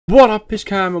What up, it's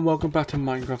Cam and welcome back to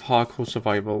Minecraft Hardcore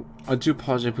Survival. I do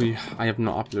apologize if I have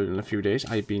not uploaded in a few days.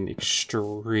 I've been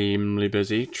extremely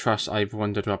busy. Trust, I've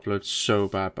wanted to upload so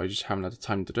bad, but I just haven't had the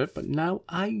time to do it. But now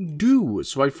I do.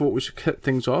 So I thought we should cut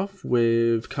things off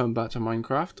with coming back to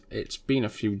Minecraft. It's been a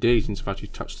few days since I've actually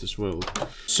touched this world.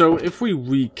 So if we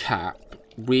recap,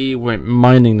 we went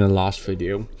mining in the last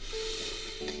video.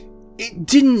 It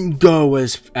didn't go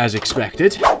as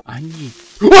expected. I need...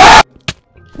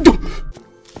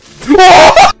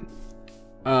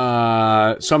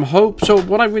 So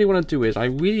what I really want to do is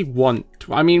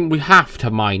we have to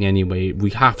mine anyway.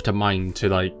 We have to mine to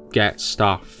like get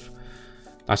stuff.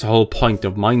 That's the whole point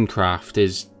of Minecraft,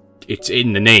 is it's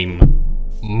in the name,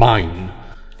 mine.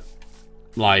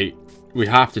 Like, we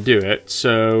have to do it.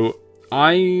 So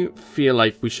I feel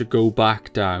like we should go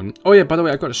back down. Oh yeah, by the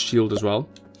way, I got a shield as well.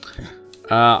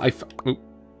 I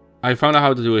found out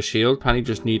how to do a shield. Apparently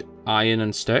just need iron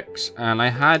and sticks, and I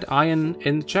had iron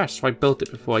in the chest, so I built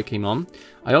it before I came on.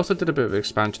 I also did a bit of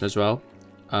expansion as well,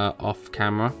 off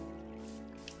camera,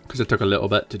 because it took a little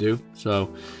bit to do,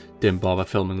 so didn't bother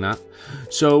filming that.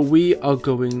 So we are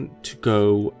going to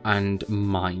go and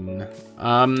mine.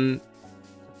 I'm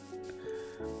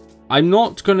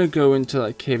not gonna go into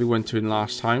that cave we went to in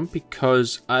last time,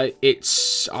 because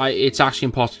it's actually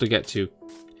impossible to get to,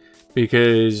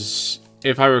 because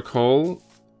if I recall,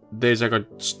 there's like a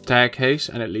staircase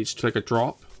and it leads to like a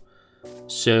drop.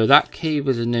 So that cave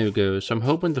is a no-go. So I'm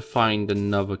hoping to find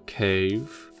another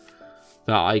cave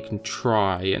that I can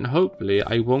try, and hopefully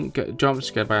I won't get jump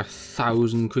scared by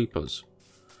 1,000 creepers.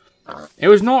 It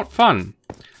was not fun.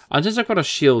 And since I've got a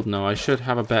shield now, I should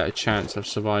have a better chance of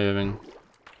surviving.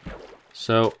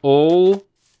 So all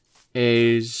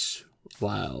is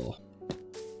well.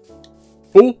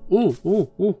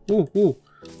 Oh.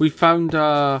 We found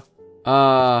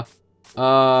what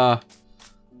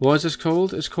is this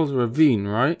called? It's called a ravine,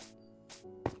 right?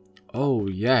 Oh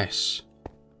yes.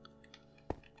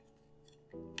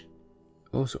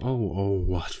 Also, oh,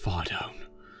 that's far down.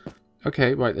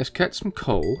 Okay, right, let's get some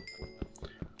coal,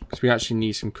 because we actually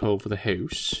need some coal for the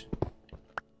house,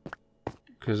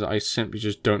 because I simply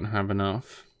just don't have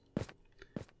enough.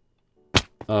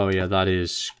 Oh yeah, that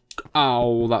is...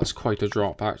 Ow, that's quite a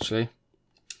drop actually.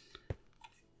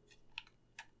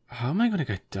 How am I going to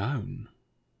get down?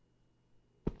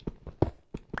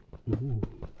 Ooh.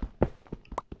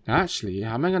 Actually,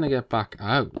 how am I going to get back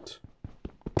out?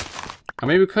 I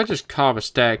mean, we could just carve a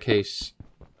staircase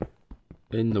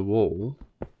in the wall.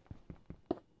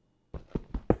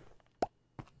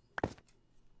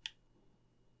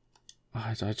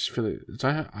 I just feel like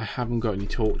I haven't got any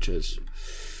torches.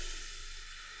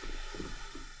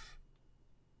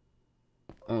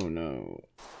 Oh no.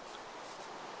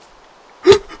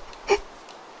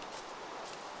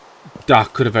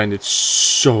 That could have ended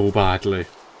so badly.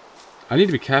 I need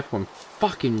to be careful what I'm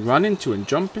fucking run into and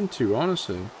jump into,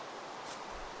 honestly.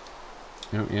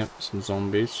 Oh, yeah, some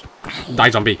zombies. Die,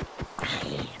 zombie!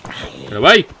 Get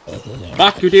away!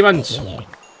 Back, you demons!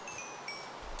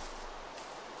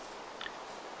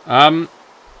 I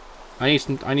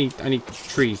need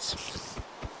trees.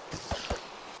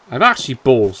 I've actually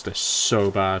balls this so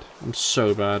bad. I'm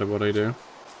so bad at what I do.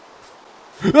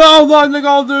 Oh, what the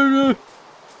god, dude!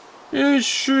 Is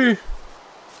she?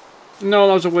 No,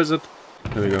 that was a wizard.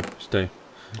 There we go. Stay.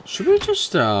 Should we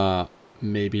just,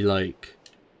 maybe, like,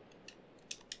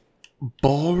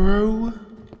 borrow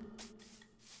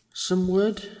some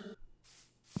wood?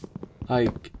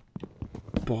 Like,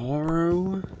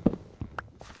 borrow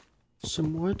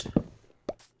some wood?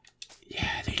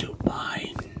 Yeah, they don't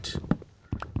mind.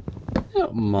 They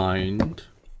don't mind.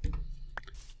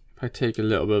 If I take a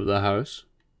little bit of the house.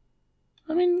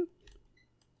 I mean...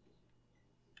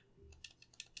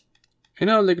 You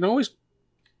know, they can always,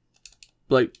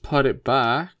 like, put it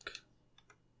back.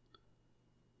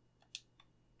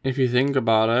 If you think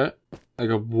about it.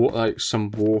 Like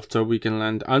some water we can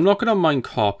land. I'm not going to mine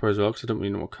copper as well, because I don't really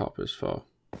know what copper is for.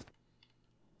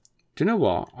 Do you know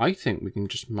what? I think we can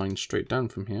just mine straight down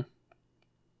from here.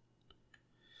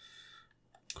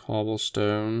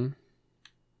 Cobblestone.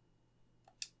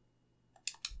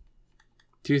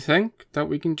 Do you think that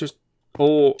we can just...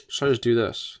 Or should I just do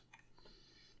this?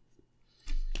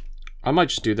 I might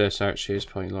just do this, actually. It's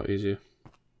probably a lot easier.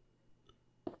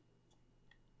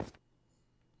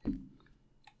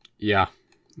 Yeah,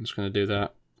 I'm just going to do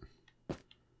that.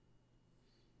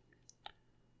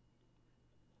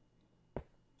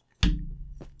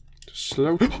 Just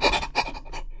slow.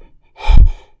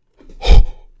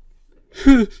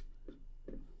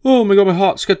 Oh my god, my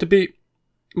heart skipped a beat.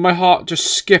 My heart just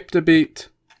skipped a beat.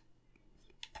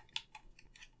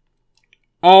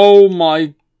 Oh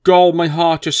my god, my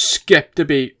heart just skipped a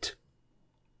beat.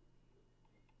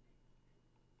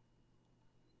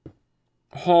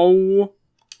 Holy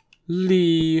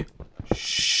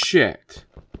shit.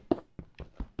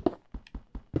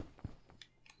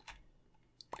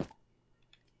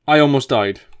 I almost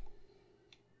died.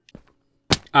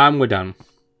 And we're done.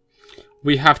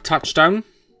 We have touchdown.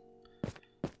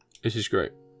 This is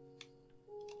great.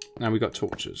 Now we got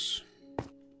torches.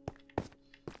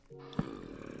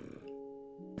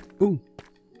 Ooh.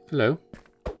 Hello.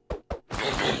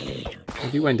 How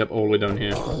do you end up all the way down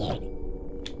here?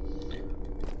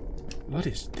 What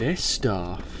is this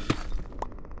stuff?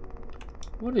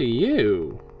 What are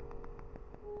you?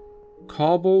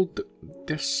 Cobbled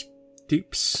this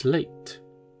deep slate.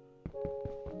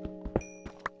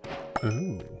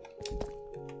 Oh.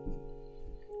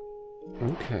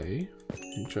 Okay.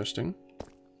 Interesting.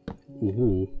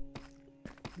 Ooh.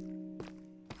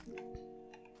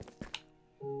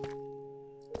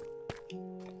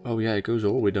 Oh yeah, it goes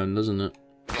all the way down, doesn't it?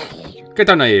 Get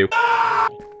down there, you!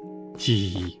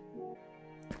 Gee.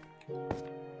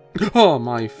 Oh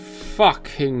my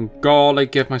fucking god, I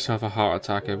give myself a heart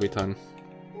attack every time.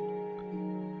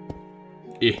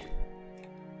 Eh.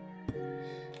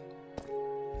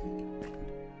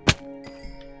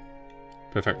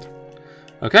 Perfect.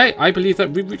 Okay, I believe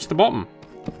that we've reached the bottom.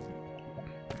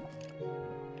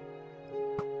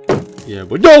 Yeah,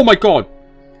 but oh my god!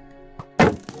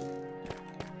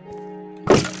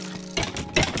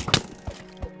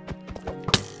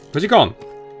 Where's he gone?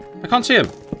 I can't see him.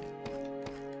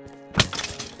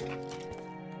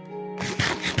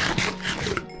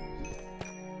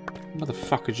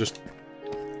 Motherfucker just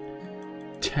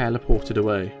teleported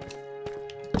away.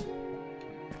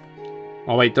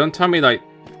 Oh wait, don't tell me like...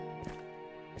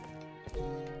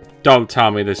 Don't tell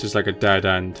me this is like a dead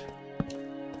end.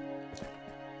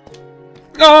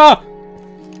 Ah!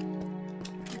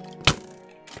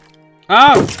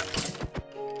 Ow!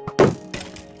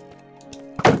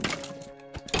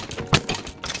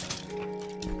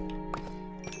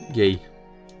 Yay.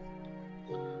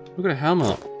 Look at the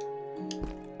helmet.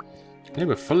 Yeah,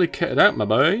 we're fully kitted out, my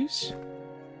boys.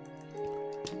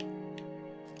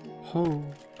 Oh.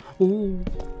 Ooh.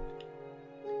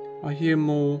 I hear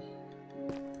more.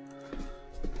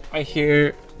 I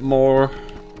hear more.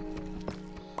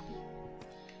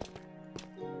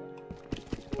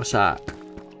 What's that?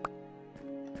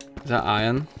 Is that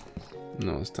iron?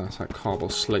 No, that's like cobble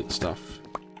slate stuff.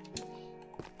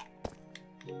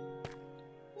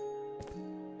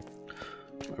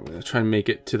 We're gonna try and make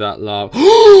it to that lava.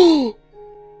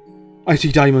 I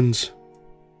see diamonds!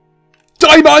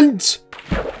 Diamonds!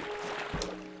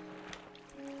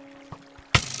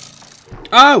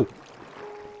 Oh!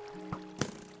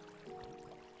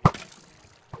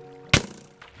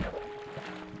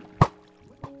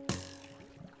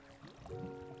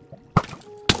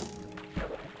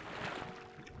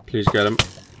 Please get him.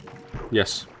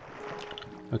 Yes.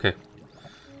 Okay.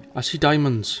 I see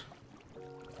diamonds.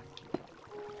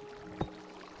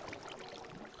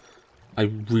 I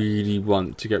really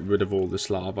want to get rid of all this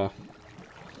lava.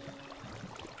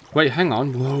 Wait, hang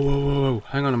on. Whoa, whoa, whoa, whoa.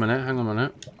 Hang on a minute, hang on a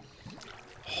minute.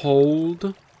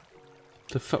 Hold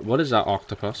the what is that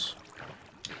octopus?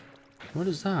 What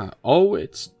is that? Oh,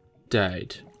 it's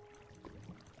dead.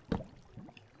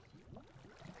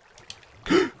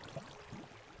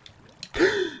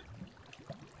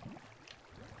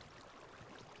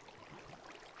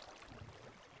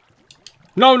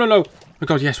 No, no, no. Oh my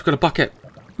god, yes, we've got a bucket.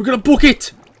 We're gonna book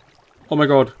it! Oh my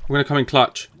god, we're gonna come in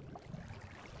clutch.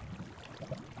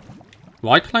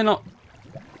 Why can I not?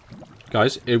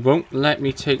 Guys, it won't let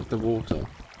me take the water.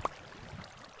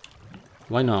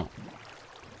 Why not?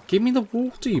 Give me the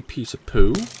water, you piece of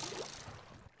poo.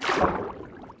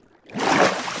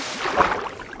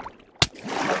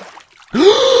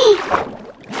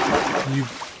 You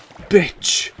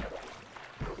bitch!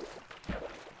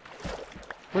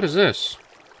 What is this?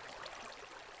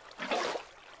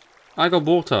 I got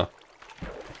water.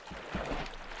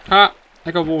 Ha!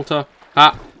 I got water.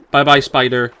 Ha! Bye bye,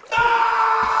 spider.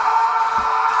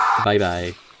 Bye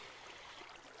bye.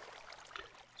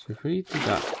 So if we do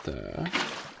that there.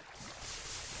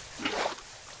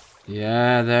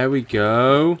 Yeah, there we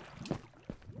go.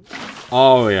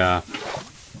 Oh yeah.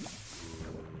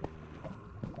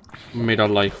 Made our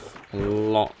life a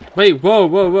lot. Wait, whoa,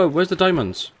 whoa, whoa. Where's the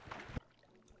diamonds?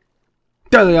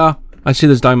 There they are. I see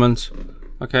those diamonds.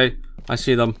 Okay, I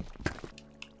see them.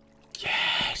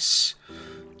 Yes!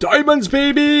 Diamonds,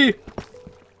 baby!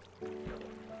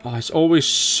 Oh, it's always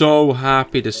so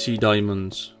happy to see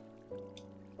diamonds.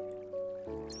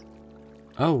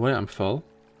 Oh, wait, I'm full.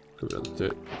 Get rid of the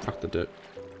dirt. Fuck the dirt.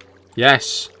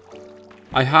 Yes.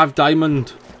 I have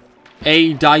diamond.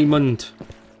 A diamond.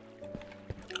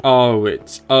 Oh,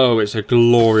 it's a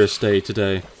glorious day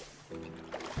today.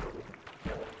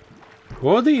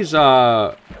 What are these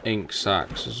ink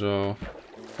sacks as well?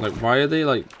 Like, why are they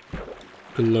like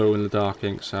glow in the dark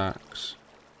ink sacks?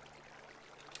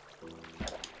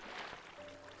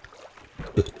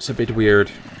 It's a bit weird.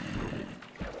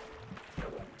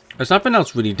 There's nothing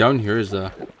else really down here, is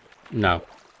there? No.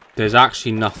 There's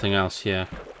actually nothing else here.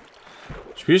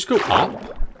 Should we just go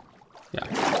up? Yeah.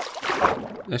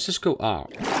 Let's just go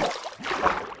up.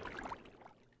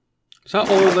 Is that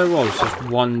all there was? Just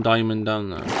one diamond down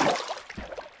there?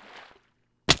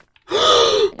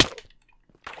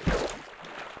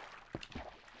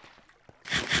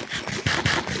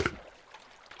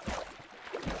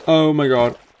 Oh my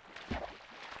god.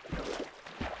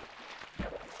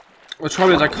 The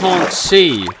trouble is I can't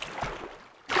see.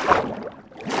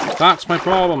 That's my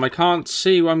problem. I can't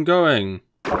see where I'm going.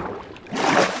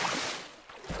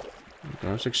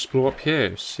 Let's explore up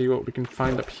here. See what we can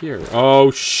find up here.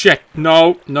 Oh shit!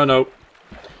 No! No, no.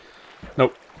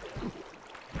 Nope.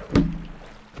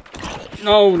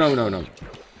 No, no, no, no.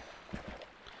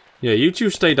 Yeah, you two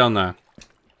stay down there.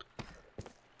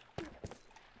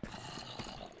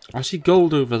 I see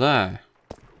gold over there.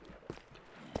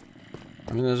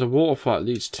 I mean, there's a waterfall that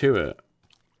leads to it.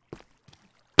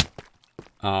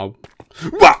 Ow.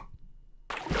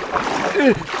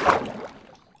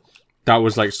 That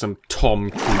was like some Tom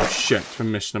Cruise shit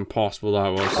from Mission Impossible, that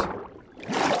was.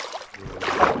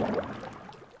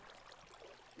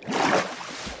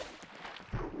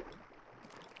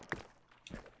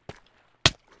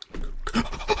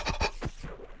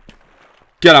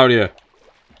 Get out of here.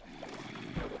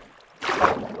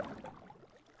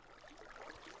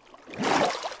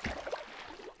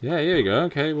 Yeah, here you go.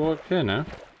 Okay, we're up here now.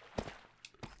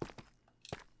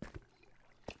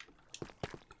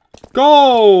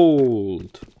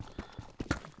 Gold!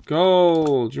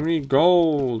 Gold! You need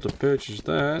gold to purchase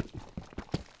that.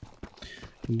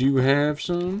 Do you have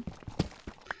some?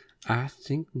 I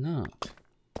think not.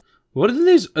 What are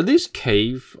these? Are these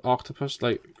cave octopus,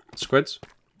 like, squids?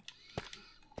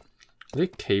 Are they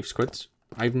cave squids?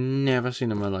 I've never seen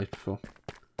them in my life before.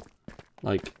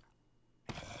 Like,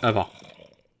 ever.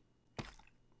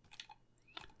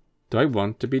 Do I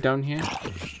want to be down here?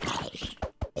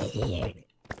 Oh!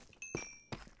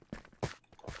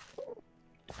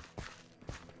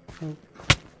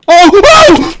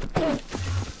 Oh!